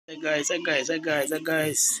Hey guys. We are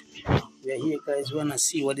here, guys. We wanna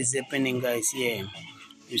see what is happening, guys. Here,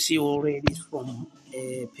 you see already from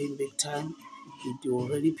payback time. It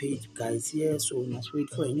already paid, guys. Here, so we must wait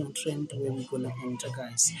for a new trend where we're gonna enter,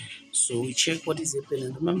 guys. So we check what is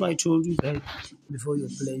happening. Remember, I told you guys before you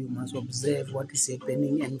play, you must observe what is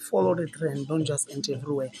happening and follow the trend. Don't just enter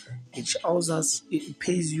everywhere. It shows us it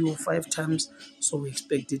pays you 5 times, so we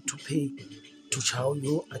expect it to pay to chow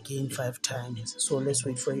you again 5 times. So let's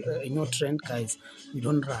wait for a new trend, guys. We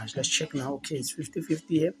don't rush. Let's check now. Okay, it's 50-50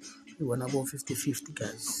 here. We wanna go 50-50,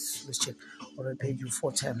 guys. Let's check. Already paid you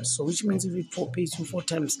 4 times. So which means if it pays you 4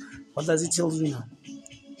 times, what does it tell you now?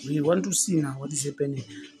 We want to see now what is happening.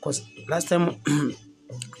 Because last time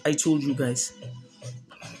I told you guys,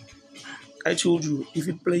 if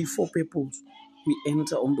you play 4 purples, we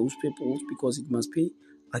enter on those purples because it must pay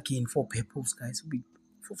again 4 purples, guys.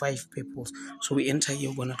 For 5 purples. So we enter here,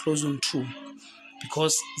 we're gonna close on 2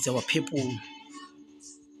 because it's our purple.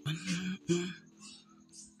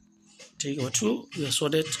 Take our 2, we are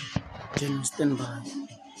sorted, then we stand by.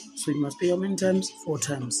 So it must pay how many times? 4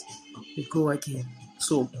 times. We go again.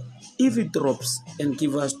 So if it drops and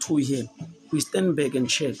give us 2 here, we stand back and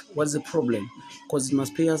check what's the problem, because it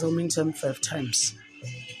must pay us how many times? 5 times.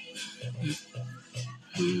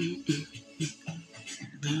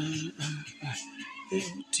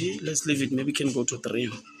 Let's leave it. Maybe we can go to 3.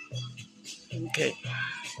 Okay,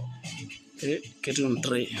 get on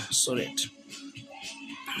 3. Solid.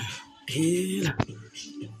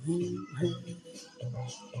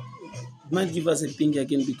 Might give us a ping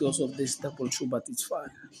again because of this double 2, but it's fine.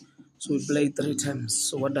 So we play 3 times.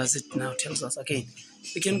 So what does it now tells us again?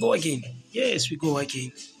 We can go again. Yes, we go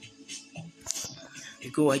again.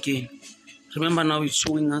 Remember now it's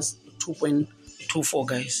showing us 2.24,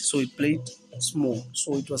 guys. So it played small.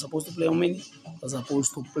 So it was supposed to play how many? It was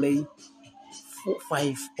supposed to play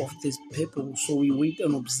 5 of this purple. So we wait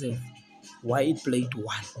and observe why it played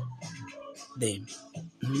 1. Then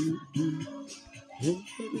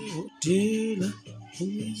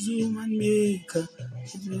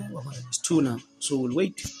it's 2 now. So we'll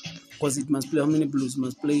wait because it must play how many blues? It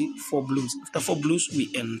must play 4 blues. After 4 blues,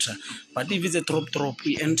 we enter. But if it's a drop,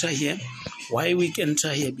 we enter here. Why we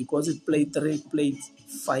enter here? Because it played 3, played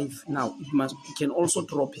 5. Now it can also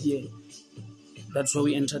drop here. That's why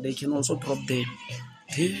we enter. They can also drop there.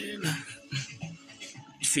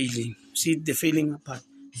 Failing. See the failing part.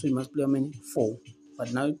 So you must play how many? 4.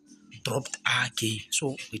 But now it dropped again.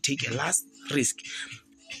 So we take a last risk.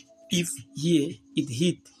 If here it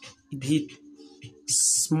hit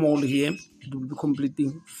small here, it will be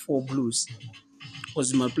completing 4 blues.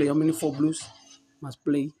 Because you must play how many? 4 blues? Must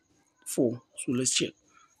play 4. So let's check.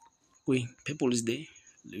 Wait, purple is there.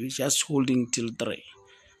 We're just holding till 3.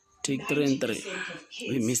 Take 3 and 3.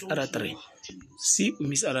 We missed other 3. See, we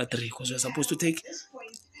missed other 3 because we're supposed to take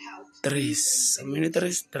 3. How many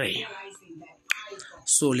 3s? 3.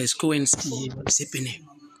 So let's go and see what's happening.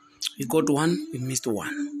 We got 1, we missed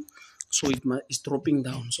 1. So it's dropping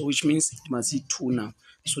down. So which means it must hit 2 now.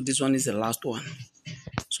 So this one is the last one.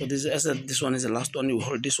 So this one is the last one. You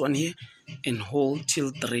hold this one here and hold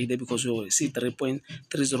till 3 there because we see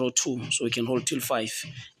 3.302. So we can hold till 5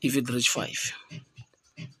 if it reach 5.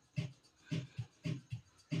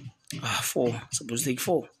 4. Suppose take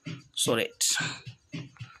 4. Sorry.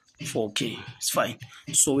 4. Okay, it's fine.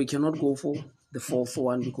 So we cannot go for the 4th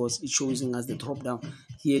one because it's showing us the drop down.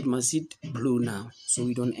 Here it must hit blue now, so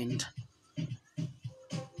we don't enter.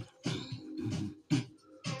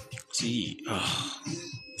 See,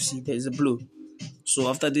 there's a blue. So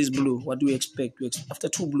after this blue, what do we expect? After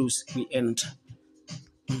 2 blues, we enter.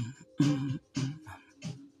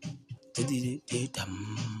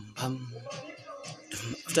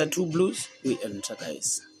 After 2 blues, we enter,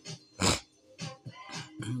 guys.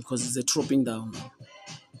 Because it's a dropping down.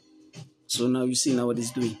 So now you see now what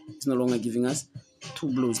it's doing. It's no longer giving us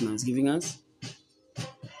 2 blues now. It's giving us.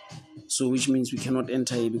 So which means we cannot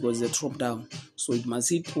enter here because it's a drop down. So it must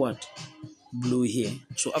hit what? Blue here.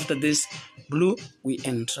 So after this blue, we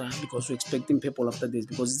enter because we're expecting purple after this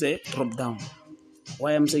because it's a drop down.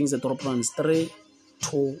 Why I'm saying it's a drop down is 3,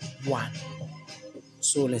 2, 1.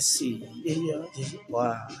 So let's see.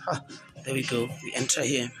 Wow. There we go. We enter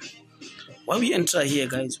here. Why we enter here,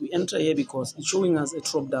 guys? We enter here because it's showing us a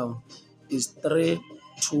drop down. Is 3,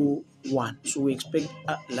 2, 1. So we expect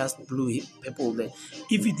last blue here, purple there.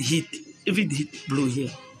 If it hit blue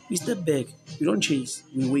here, we step back. We don't chase.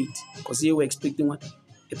 We wait because here we're expecting what?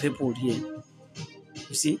 A purple here.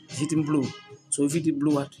 You see, it's hitting blue. So if it hit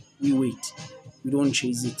blue, what? We wait. We don't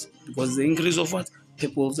chase it because the increase of what?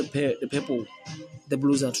 Purple, the purple, the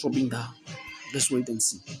blues are dropping down. Let's wait and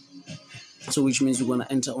see. So which means we're gonna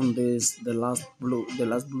enter on this, the last blue,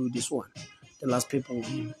 this one, the last purple.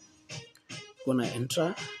 Gonna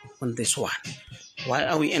enter on this one. Why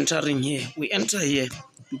are we entering here? We enter here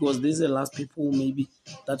because this is the last people maybe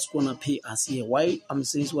that's gonna pay us here. Why I'm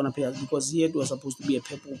saying it's gonna pay us? Because here it was supposed to be a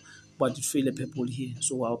purple, but it failed a purple here.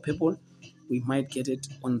 So our purple, we might get it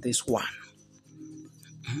on this one.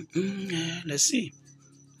 Let's see.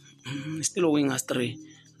 Still owing us 3.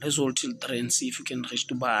 Let's hold till 3 and see if we can reach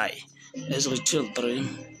to buy. Let's reach till 3.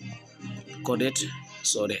 Got it?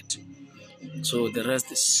 Saw that. So the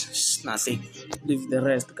rest is nothing. Leave the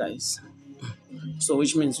rest, guys. So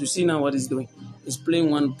which means you see now what it's doing. It's playing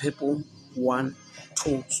one purple, 1,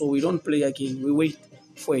 2. So we don't play again. We wait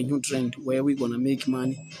for a new trend where we're gonna make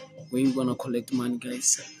money, where we're gonna collect money,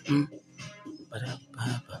 guys.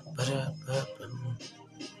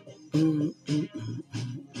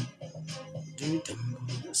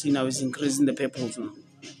 See now it's increasing the purples now.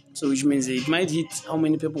 So which means it might hit how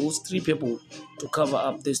many purples? 3 purple to cover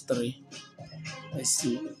up this 3. Let's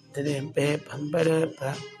see.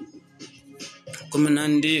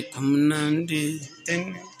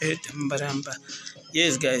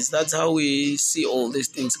 Yes, guys, that's how we see all these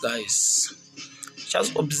things, guys.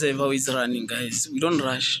 Just observe how it's running, guys. We don't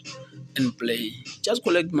rush and play. Just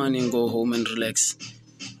collect money and go home and relax.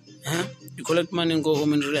 You collect money and go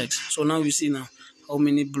home and relax. So now you see now how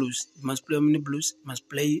many blues. You must play how many blues? You must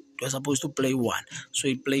play. You're supposed to play 1. So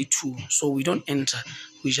you play 2. So we don't enter.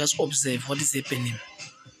 We just observe what is happening.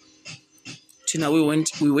 See now we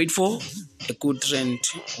wait for a good trend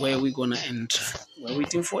where we're gonna enter. We're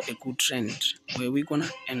waiting for a good trend where we're gonna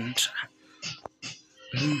enter.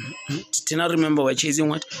 Now remember we're chasing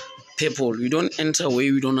what? Purple. We don't enter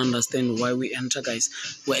where we don't understand why we enter, guys.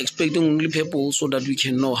 We're expecting only purple so that we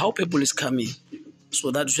can know how purple is coming. So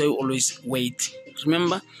that's why we always wait.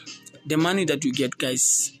 Remember, the money that you get,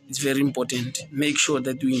 guys, it's very important. Make sure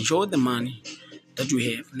that you enjoy the money that you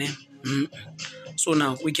have. So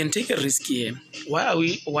now we can take a risk here.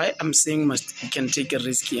 Why I'm saying we can take a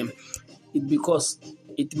risk here? It's because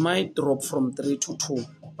it might drop from 3 to 2.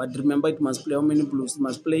 But remember, it must play how many blues? It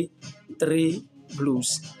must play 3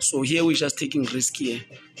 blues. So here we're just taking risk here.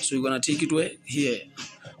 So we're gonna take it where? Here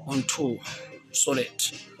on 2. Sort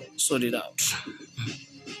it out.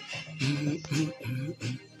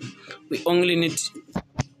 We only need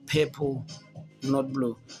purple, not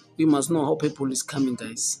blue. We must know how purple is coming,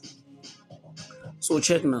 guys. So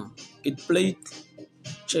check now. It played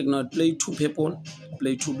 2 purple,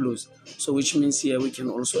 play 2 blues. So which means here we can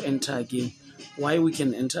also enter again. Why we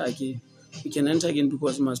can enter again? We can enter again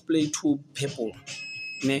because we must play 2 purple.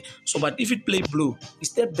 So but if it play blue, we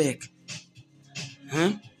step back.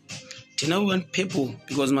 Now we want purple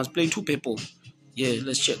because we must play 2 purple. Yeah,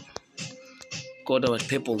 let's check. Got our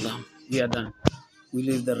purple down. We are done. We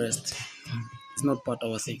leave the rest. It's not part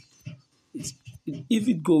of our thing. If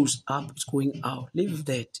it goes up, it's going out. Leave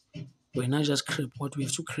that. We're not just creep. What we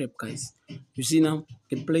have to creep, guys. You see now,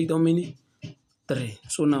 it played how many? 3.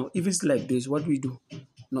 So now, if it's like this, what we do?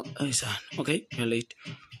 No, okay, you're late.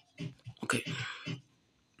 Okay.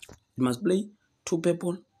 You must play 2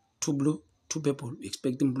 purple, 2 blue, 2 purple. We're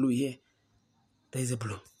expecting blue here. There is a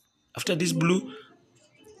blue. After this blue,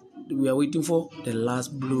 we are waiting for the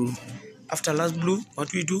last blue. After last blue,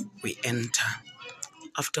 what we do? We enter.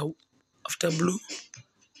 After blue,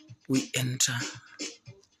 we enter.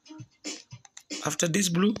 After this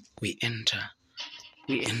blue, we enter.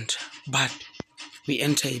 But we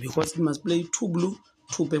enter here because it must play 2 blue,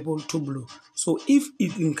 2 purple, 2 blue. So if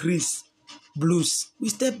it increase blues, we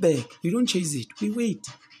step back. We don't chase it. We wait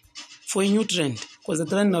for a new trend because the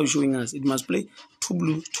trend now is showing us it must play 2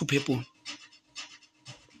 blue, 2 purple.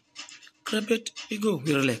 Grab it, we go,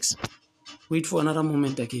 we relax. Wait for another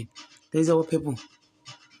moment again. There's our purple.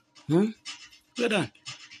 We're done.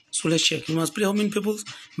 So let's check. You must play how many purples?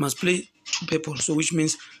 You must play 2 purple. So which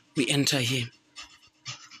means we enter here.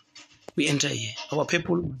 Our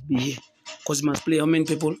purple must be here. Because you must play how many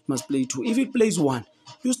purple? You must play 2. If it plays 1,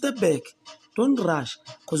 you step back. Don't rush.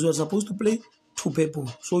 Because you are supposed to play 2 purple.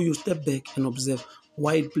 So you step back and observe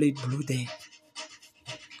why it played blue there.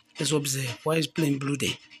 Let's observe why it's playing blue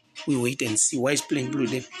there. We wait and see why it's playing blue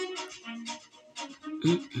there.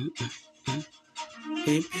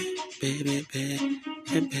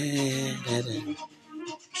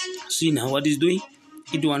 See now what it's doing?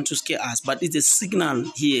 It wants to scare us, but it's a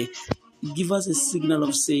signal here. It gives us a signal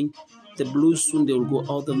of saying the blues soon they will go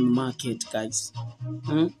out of the market, guys.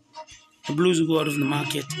 The blues will go out of the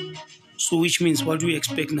market. So which means what do we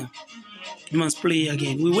expect now? It must play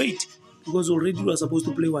again. We wait because already we are supposed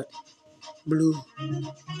to play what? Blue.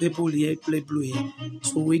 Purple here, play blue here.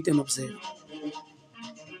 So wait and observe.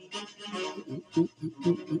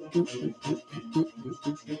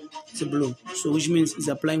 It's a blue. So which means it's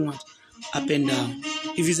applying what? Up and down.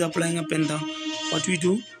 If it's applying up and down, what we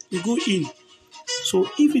do? We go in. So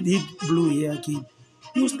if it hit blue here again,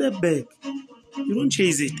 you step back. You don't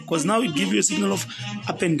chase it because now it gives you a signal of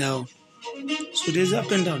up and down. So there's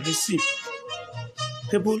up and down. Let's see.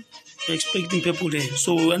 Purple, we're expecting purple there.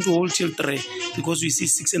 So we want to hold till 3 because we see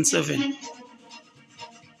 6 and 7.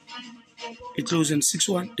 It closes in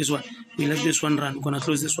 6-1. This one. We let this one run. We're going to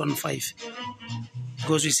close this one 5.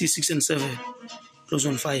 Because we see 6 and 7. Close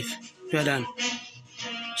on 5. We are done.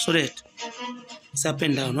 So that it's up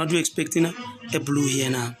and down. What do you expect now? A blue here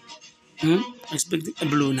now. Expecting a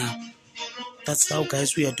blue now. That's how,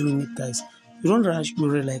 guys, we are doing it, guys. You don't rush, you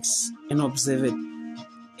relax and observe it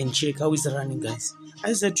and check how it's running, guys.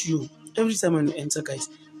 I said to you, every time when you enter, guys,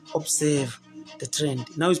 observe the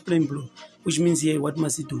trend. Now it's playing blue, which means here, what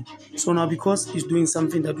must it do? So now because it's doing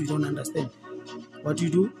something that we don't understand, what you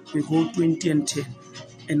do, we go 20 and 10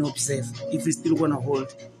 and observe if it's still gonna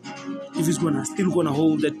hold. If it's still gonna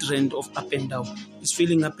hold the trend of up and down, it's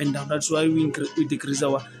feeling up and down. That's why we decrease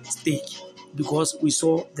our stake, because we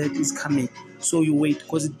saw that it's coming. So you wait,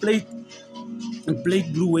 because it played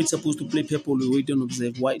blue where it's supposed to play purple. We wait and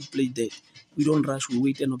observe. Why it played that? We don't rush, we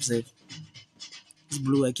wait and observe. It's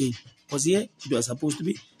blue again, because here it was supposed to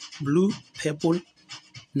be blue, purple.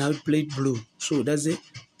 Now it played blue. So that's a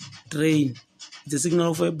train. It's a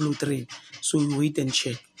signal of a blue train. So we wait and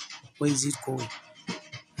check. Where is it going?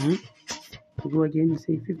 We go again, you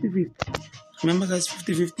say 50-50. Remember, guys,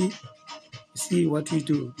 50-50. See what we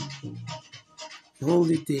do. You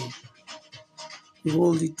hold it there. You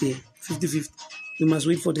hold it there. 50-50. We must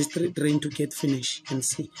wait for this train to get finished and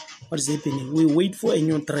see what is happening. We wait for a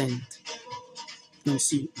new trend and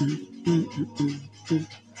see.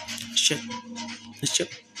 Let's check. Let's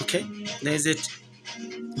check. Okay, there's it.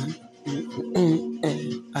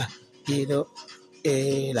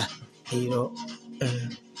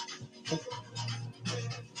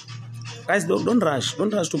 Guys, don't rush.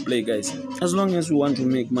 Don't rush to play, guys. As long as you want to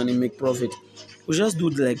make money, make profit, we just do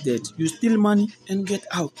it like that. You steal money and get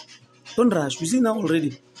out. Don't rush. You see now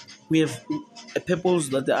already, we have purples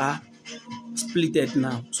that are splitted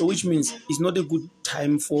now. So which means it's not a good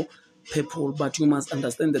time for purple, but you must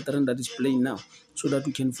understand the trend that is playing now so that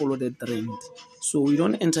we can follow the trend. So we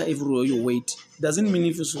don't enter everywhere, you wait. Doesn't mean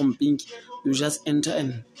if it's from pink, you just enter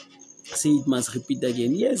and say it must repeat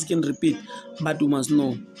again. Yes, it can repeat, but you must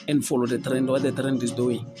know and follow the trend, what the trend is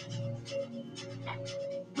doing.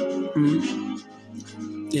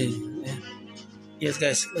 Yes,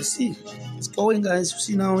 guys, let's see. It's going, guys. You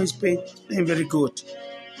see now it's playing very good.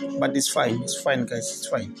 But it's fine. It's fine, guys. It's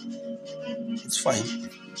fine. It's fine.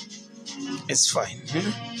 It's fine.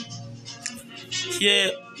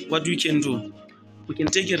 Here, what we can do, we can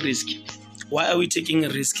take a risk. Why are we taking a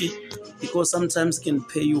risk? Because sometimes it can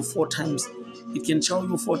pay you 4 times. It can chow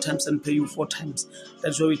you 4 times and pay you 4 times.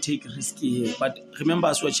 That's why we take risky here. But remember,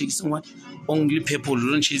 as we're chasing what? Only purple.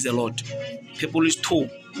 We don't chase a lot. Purple is 2.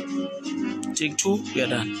 Take 2, we are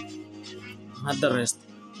done. Not the rest.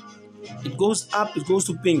 It goes up, it goes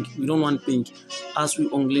to pink. We don't want pink, as we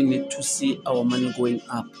only need to see our money going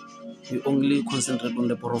up. We only concentrate on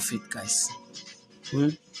the profit, guys.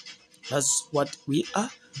 That's what we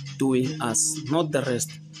are doing, us, not the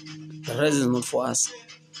rest. The rest is not for us.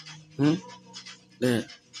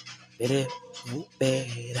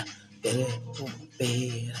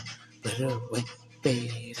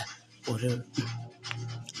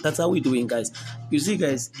 That's how we're doing, guys. You see,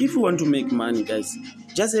 guys, if you want to make money, guys,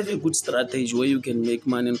 just have a good strategy where you can make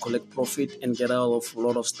money and collect profit and get out of a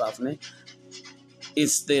lot of stuff. Ne?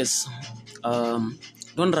 It's this. Don't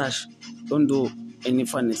rush. Don't do any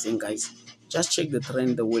funny thing, guys. Just check the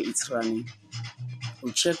trend the way it's running.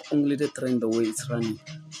 We check only the trend the way it's running.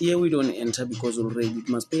 Here we don't enter because already it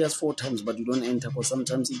must pay us 4 times, but we don't enter because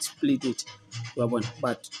sometimes it split it.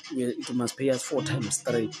 But it must pay us 4 times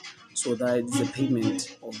straight. So that is the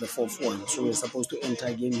payment of the 4th one. So we're supposed to enter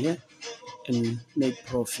again here and make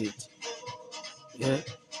profit. Yeah.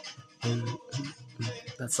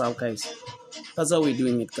 That's how, guys. That's how we're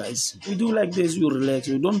doing it, guys. We do like this, you relax.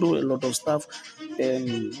 We don't do a lot of stuff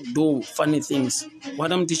and do funny things.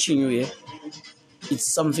 What I'm teaching you here,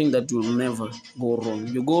 it's something that will never go wrong.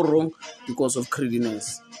 You go wrong because of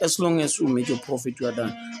greediness. As long as you make your profit, you are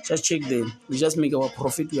done. Just check them. We just make our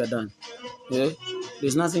profit, we are done. Yeah?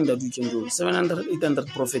 There's nothing that we can do. 700, 800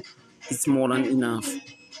 profit, it's more than enough,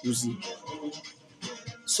 you see.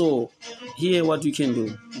 So here what we can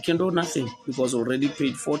do, we can do nothing because already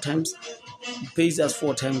paid 4 times. It pays us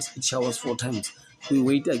 4 times, it showers 4 times. We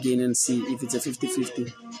wait again and see if it's a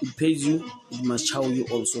 50-50. it pays you, it must chow you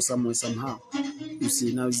also somewhere, somehow. You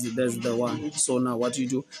see, now there's the one. So now what you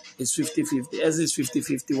do is 50-50. As it's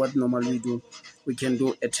 50-50, what normally we do, we can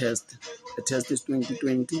do a test. The test is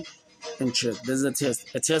 20-20 and check. There's a test.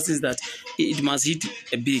 A test is that it must hit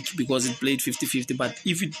a big because it played 50-50. But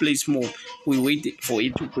if it plays small, we wait for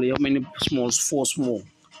it to play. How many smalls? 4 small.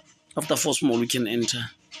 After 4 small, we can enter.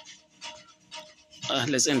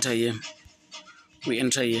 Let's enter here. We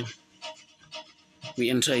enter here. We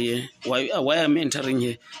enter here. Why I'm entering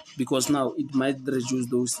here? Because now it might reduce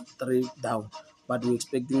those 3 down. But we're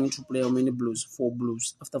expecting it to play how many blues? 4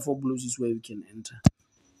 blues. After 4 blues is where we can enter.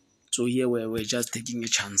 So here we're just taking a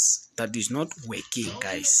chance. That is not working,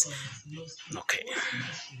 guys. Okay.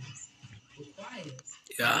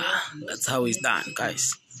 Yeah, that's how it's done,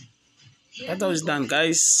 guys. That's how it's done,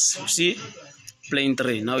 guys. You see? Playing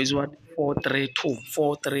 3. Now is what? 4-3-2.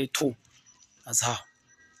 4-3-2. That's how.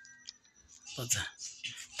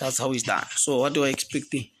 That's how it's done. So what do I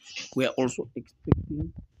expect? We are also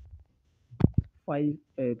expecting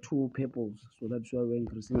 2 purples. So that's why we're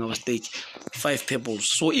increasing our stake. 5 purples.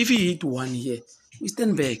 So if we hit 1 here, we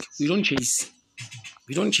stand back. We don't chase.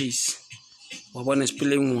 We don't chase. One is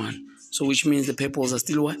playing 1. So which means the purples are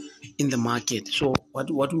still what? In the market. So what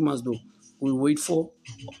we must do? We wait for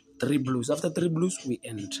 3 blues. After 3 blues, we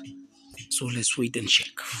end. So let's wait and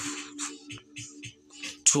check.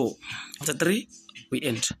 2. After 3, we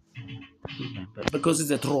end. Because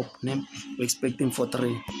it's a drop, we're expecting for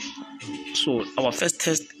 3. So our first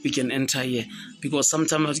test, we can enter here. Because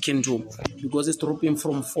sometimes what you can do, because it's dropping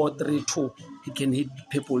from 4-3-2, it can hit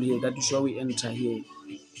purple here. That is why we enter here.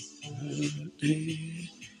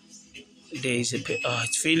 There is a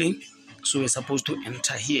it's failing, so we're supposed to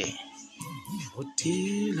enter here.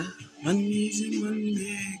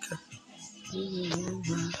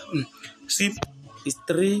 See, it's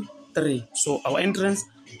 3-3. So our entrance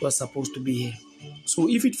was supposed to be here. So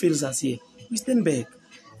if it fails us here, we stand back.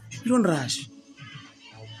 We don't rush.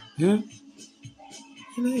 So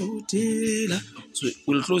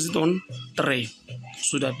we'll close it on 3.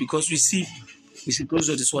 So that because we see close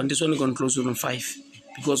to this one is going to close it on 5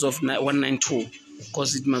 because of 192.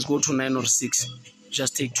 Because it must go to 9 or 6.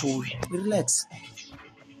 Just take 2. We relax.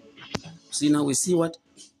 See, now we see what?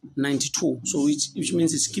 92. So which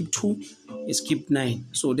means it skipped 2, it skipped 9.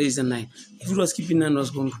 So there is a 9. If it was skipping 9, it was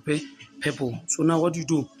going to pay purple. So now what do you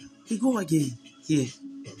do? We go again here.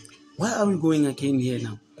 Why are we going again here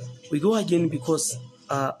now? We go again because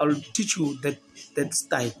I'll teach you that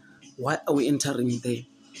style. Why are we entering there?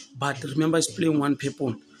 But remember, it's playing 1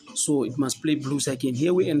 purple. So it must play blues again.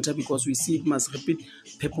 Here we enter because we see it must repeat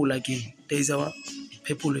purple again. There is our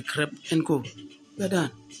purple, crap, and go. We're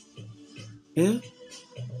done. Yeah?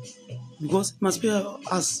 Because it must pay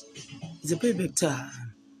us. It's a payback time.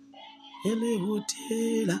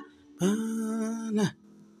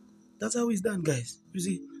 That's how it's done, guys. You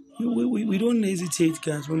see, we don't hesitate,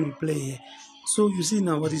 guys, when we play here. So you see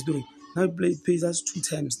now what it's doing. Now it pays us 2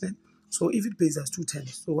 times then. So if it pays us 2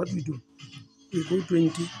 times, so what we do? We go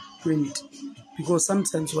 20-20. Because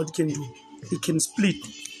sometimes what it can do, it can split.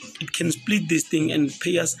 It can split this thing and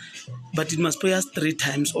pay us, but it must pay us 3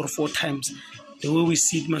 times or 4 times. The way we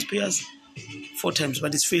see it must pay us 4 times,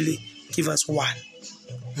 but it's failing. Give us 1.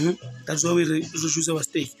 That's why we reduce our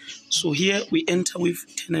stake. So here we enter with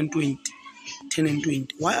 10 and 20. 10 and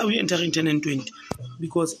 20. Why are we entering 10 and 20?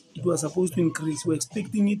 Because it was supposed to increase. We're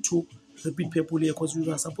expecting it to repeat purple here because we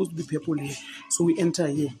were supposed to be purple here. So we enter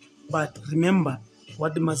here. But remember,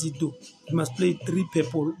 what must it do? It must play 3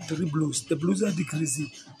 purple, 3 blues. The blues are decreasing,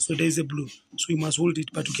 so there is a blue. So we must hold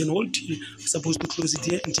it, but we can hold it. We're supposed to close it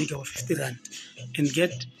here and take our 50 rand and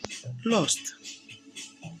get lost.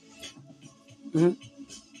 You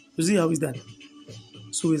see how it's done?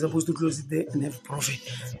 So we're supposed to close it there and have profit.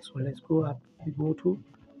 So let's go up. We go to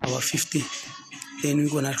our 50. Then we're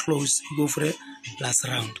going to close. We go for a last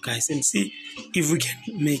round, guys, and see if we can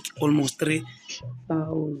make almost 3,000.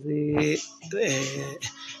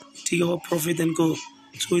 Take our profit and go.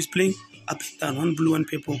 So it's playing up and down, 1 blue, 1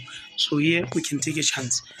 purple. So here we can take a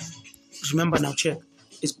chance. Remember now, check.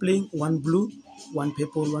 It's playing 1 blue, 1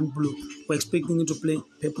 purple, 1 blue. We're expecting it to play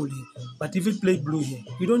purple here. But if it plays blue here,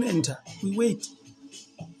 we don't enter. We wait.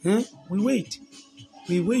 We wait.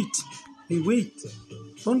 We wait. We wait.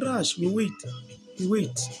 Don't rush. We wait. We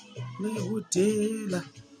wait. We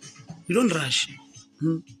don't rush.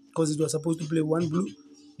 Because it was supposed to play 1 blue,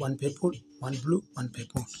 1 purple, 1 blue, 1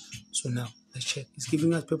 purple. So now, let's check. It's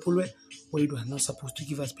giving us purple where it was not supposed to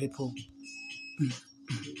give us purple.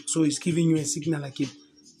 So it's giving you a signal again.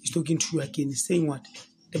 It's talking to you again. It's saying what?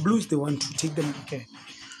 The blue is the one to take them. Okay.